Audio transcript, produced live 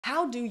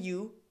how do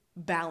you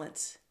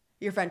balance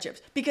your friendships?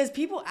 Because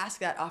people ask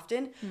that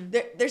often.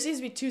 There seems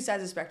to be two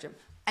sides of the spectrum.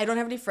 I don't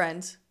have any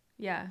friends.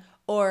 Yeah.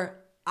 Or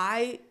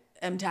I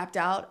am tapped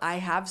out. I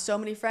have so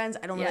many friends.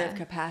 I don't really have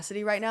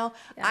capacity right now.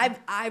 Yeah.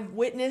 I've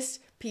witnessed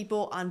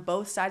people on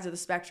both sides of the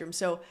spectrum.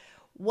 So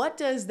what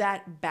does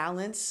that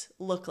balance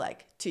look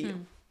like to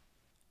you?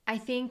 I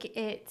think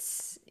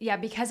it's,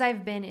 because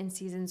I've been in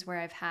seasons where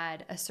I've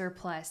had a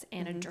surplus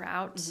and a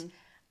drought,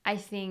 I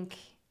think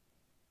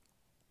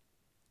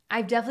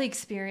I've definitely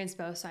experienced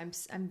both. So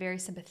I'm very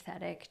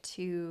sympathetic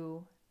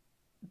to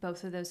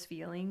both of those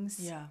feelings.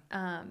 Yeah.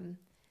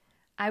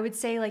 I would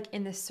say like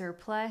in the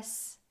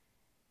surplus,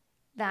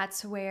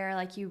 that's where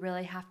like you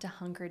really have to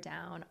hunker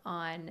down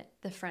on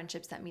the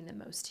friendships that mean the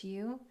most to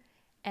you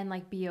and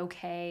like be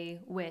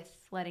okay with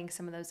letting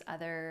some of those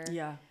other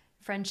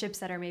friendships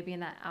that are maybe in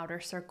that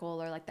outer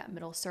circle or like that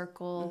middle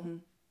circle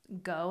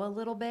go a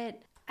little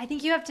bit. I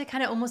think you have to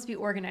kind of almost be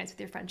organized with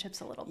your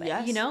friendships a little bit.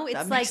 Yes, you know,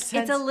 it's like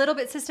it's a little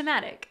bit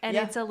systematic and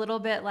it's a little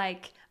bit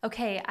like,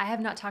 okay, I have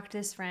not talked to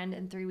this friend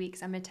in 3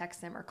 weeks. I'm going to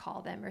text them or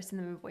call them or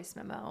send them a voice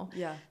memo.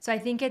 Yeah. So I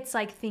think it's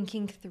like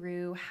thinking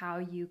through how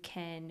you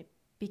can,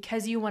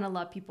 because you want to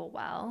love people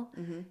well,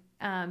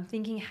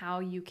 thinking how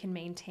you can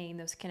maintain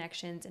those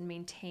connections and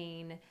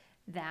maintain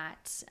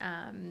that,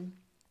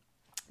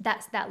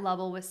 that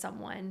level with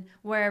someone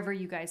wherever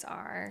you guys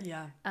are.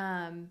 Yeah.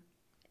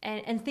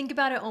 And think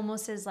about it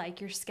almost as like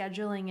you're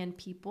scheduling in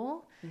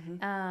people,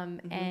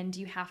 and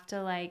you have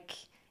to like,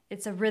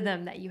 it's a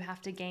rhythm that you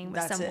have to gain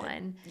with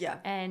someone. Yeah.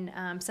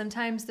 And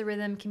sometimes the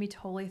rhythm can be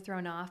totally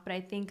thrown off, but I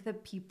think the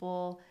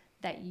people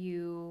that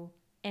you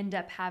end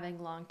up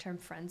having long-term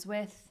friends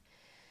with,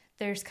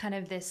 there's kind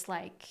of this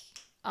like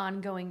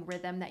ongoing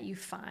rhythm that you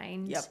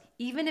find,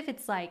 even if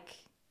it's like,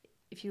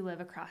 if you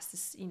live across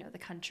this, the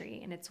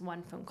country and it's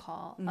one phone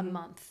call a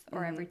month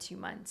or every 2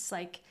 months,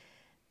 like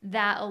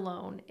that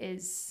alone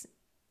is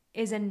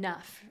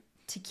enough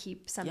to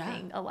keep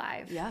something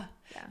alive. Yeah,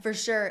 for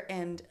sure.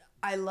 And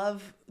I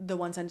love the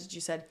one sentence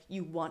you said,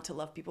 you want to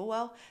love people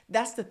well.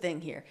 That's the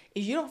thing here.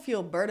 If you don't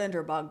feel burdened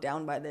or bogged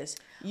down by this,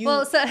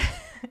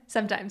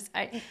 sometimes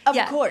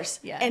of course.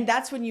 Yeah. And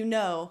that's when you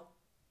know,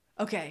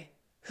 okay,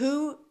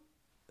 who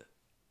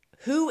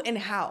and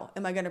how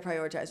am I going to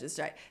prioritize this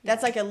right?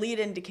 That's like a lead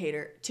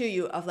indicator to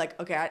you of like,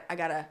 okay, I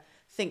got to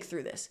think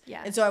through this.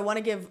 Yeah. And so I want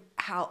to give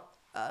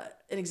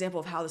an example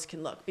of how this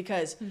can look,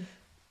 because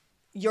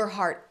your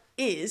heart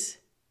is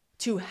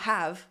to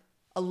have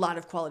a lot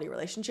of quality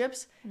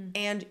relationships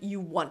and you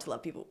want to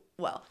love people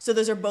well. So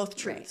those are both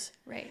truths.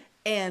 Right.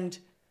 And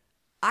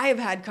I have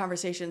had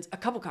a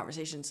couple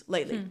conversations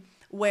lately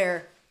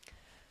where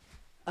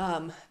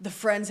the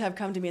friends have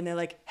come to me and they're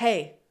like,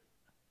 hey,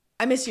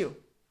 I miss you.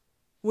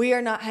 We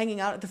are not hanging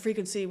out at the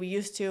frequency we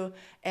used to.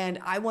 And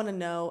I want to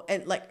know,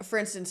 and like, for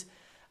instance,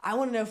 I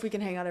want to know if we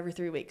can hang out every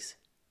 3 weeks.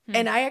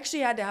 And I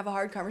actually had to have a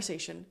hard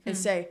conversation and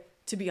say,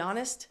 to be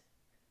honest,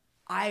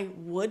 I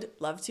would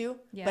love to,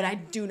 but I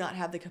do not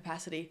have the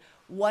capacity.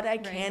 What I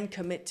can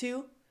commit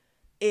to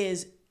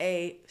is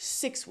a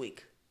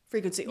 6-week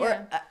frequency or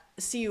a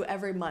see you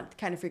every month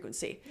kind of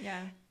frequency.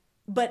 Yeah.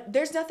 But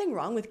there's nothing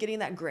wrong with getting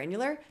that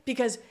granular,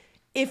 because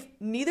if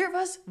neither of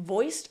us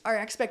voiced our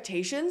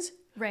expectations,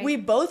 we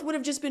both would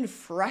have just been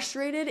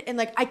frustrated and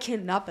like, I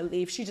cannot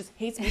believe she just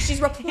hates me.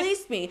 She's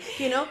replaced me,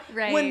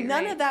 when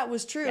none of that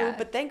was true. Yeah.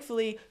 But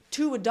thankfully,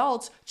 2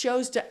 adults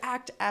chose to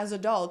act as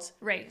adults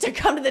to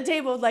come to the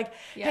table like,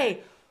 hey,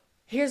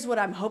 here's what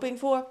I'm hoping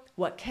for.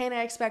 What can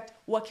I expect?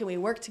 What can we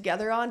work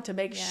together on to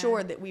make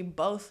sure that we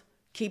both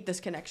keep this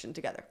connection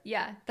together?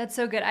 Yeah, that's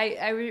so good.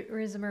 I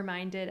was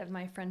reminded of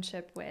my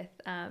friendship with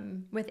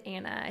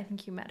Anna. I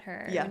think you met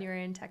her when you were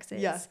in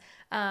Texas. Yeah.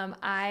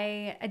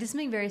 I did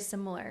something very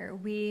similar.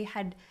 We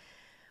had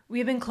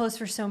been close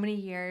for so many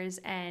years,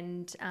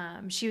 and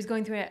she was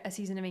going through a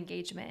season of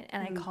engagement,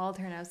 and I called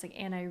her and I was like,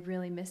 Anna, I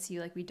really miss you.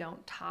 Like, we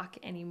don't talk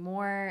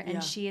anymore.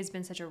 And she has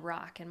been such a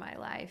rock in my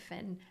life.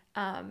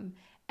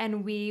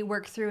 And we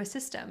work through a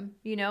system,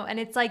 and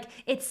it's like,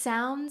 it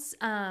sounds,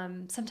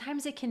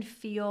 sometimes it can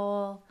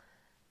feel,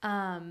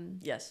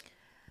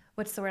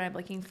 what's the word I'm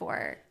looking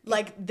for?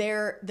 Like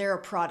they're a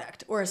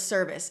product or a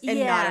service and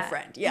not a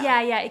friend.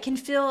 Yeah. It can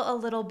feel a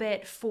little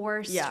bit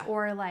forced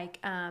or like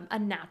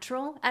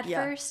unnatural at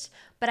first,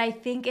 but I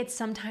think it's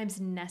sometimes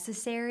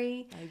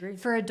necessary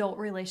for adult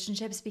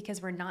relationships,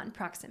 because we're not in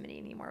proximity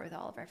anymore with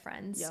all of our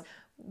friends. Yep.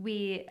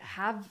 We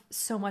have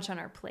so much on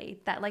our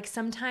plate that like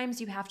sometimes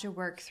you have to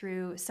work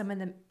through some of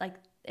the like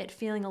it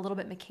feeling a little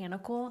bit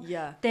mechanical.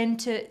 Yeah. Then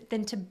to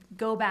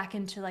go back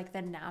into like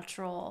the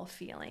natural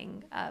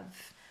feeling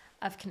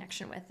of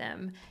connection with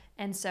them.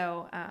 And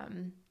so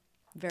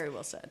very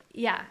well said.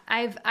 Yeah,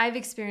 I've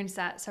experienced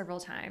that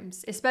several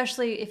times,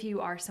 especially if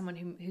you are someone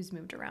who's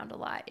moved around a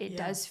lot. It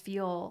does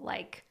feel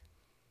like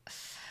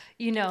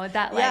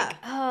that like,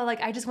 oh,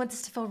 like I just want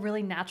this to feel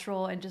really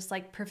natural and just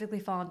like perfectly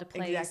fall into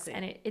place. Exactly.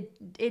 And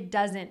it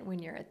doesn't when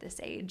you're at this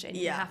age, and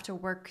you have to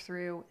work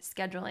through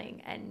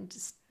scheduling and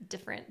just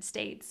different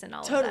states and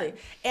all of that.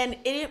 And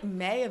it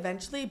may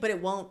eventually, but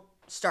it won't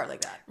start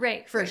like that.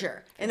 Right. For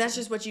sure. And that's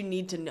just what you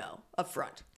need to know up front.